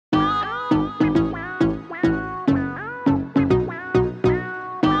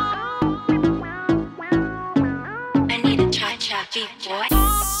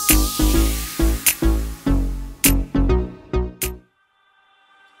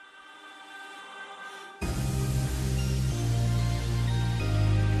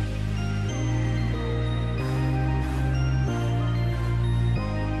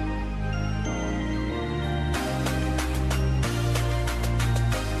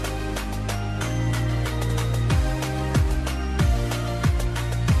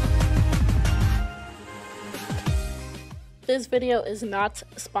This video is not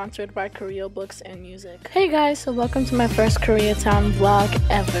sponsored by Koreo Books and Music. Hey guys, so welcome to my first Koreatown vlog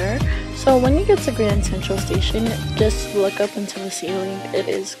ever. So when you get to Grand Central Station, just look up into the ceiling. It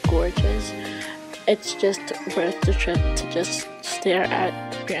is gorgeous. It's just worth the trip to just stare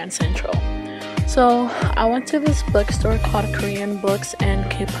at Grand Central. So I went to this bookstore called Korean Books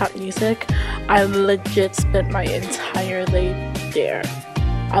and K-pop Music. I legit spent my entire day there.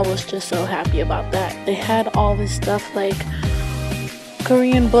 I was just so happy about that. They had all this stuff like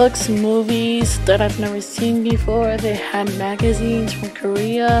Korean books, movies that I've never seen before. They had magazines from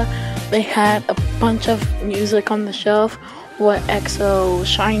Korea. They had a bunch of music on the shelf. What EXO,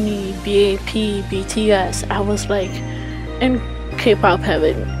 SHINee, BAP, BTS. I was like in K-pop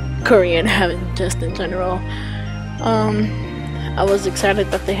heaven, Korean heaven just in general. I was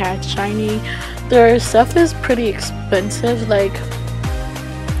excited that they had SHINee. Their stuff is pretty expensive, like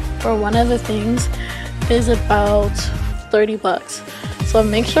for one of the things is about 30 bucks. So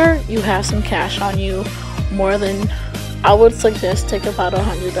make sure you have some cash on you. More than, I would suggest take about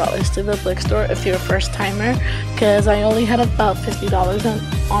 $100 to the bookstore if you're a first timer, because I only had about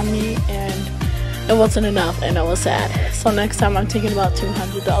 $50 on me and it wasn't enough and I was sad. So next time I'm taking about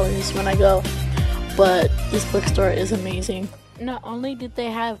 $200 when I go. But this bookstore is amazing. Not only did they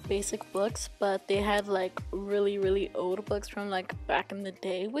have basic books, but they had like really old books from like back in the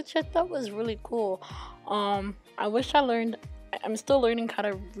day, which I thought was really cool. I wish I'm still learning how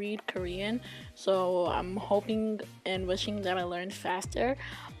to read Korean, so I'm hoping and wishing that I learned faster.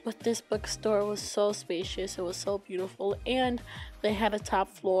 But this bookstore was so spacious, it was so beautiful, and they had a top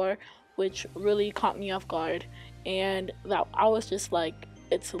floor which really caught me off guard, and that I was just like,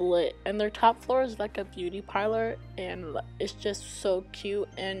 it's lit. And their top floor is like a beauty parlor and it's just so cute,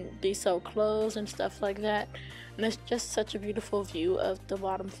 and they sell clothes and stuff like that, and it's just such a beautiful view of the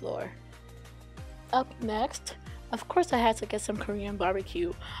bottom floor. Up next, of course I had to get some Korean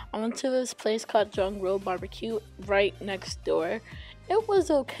barbecue. I went to this place called Jongro Barbecue right next door. It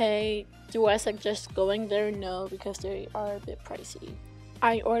was okay. Do I suggest going there? No, because they are a bit pricey.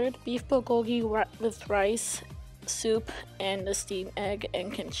 I ordered beef bulgogi with rice, soup, and a steamed egg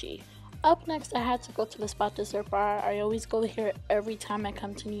and kimchi. Up next, I had to go to the Spot Dessert Bar. I always go here every time I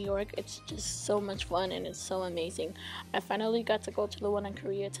come to New York. It's just so much fun and it's so amazing. I finally got to go to the one in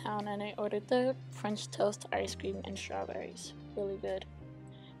Koreatown and I ordered the French toast ice cream and strawberries. Really good.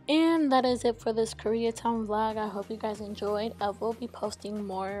 And that is it for this Koreatown vlog. I hope you guys enjoyed. I will be posting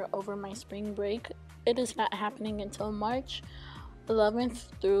more over my spring break. It is not happening until March 11th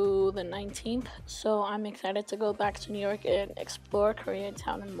through the 19th, so I'm excited to go back to New York and explore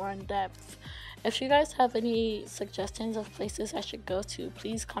Koreatown in more in depth. If you guys have any suggestions of places I should go to,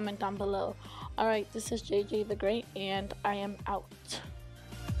 please comment down below. Alright, this is JJ the Great and I am out.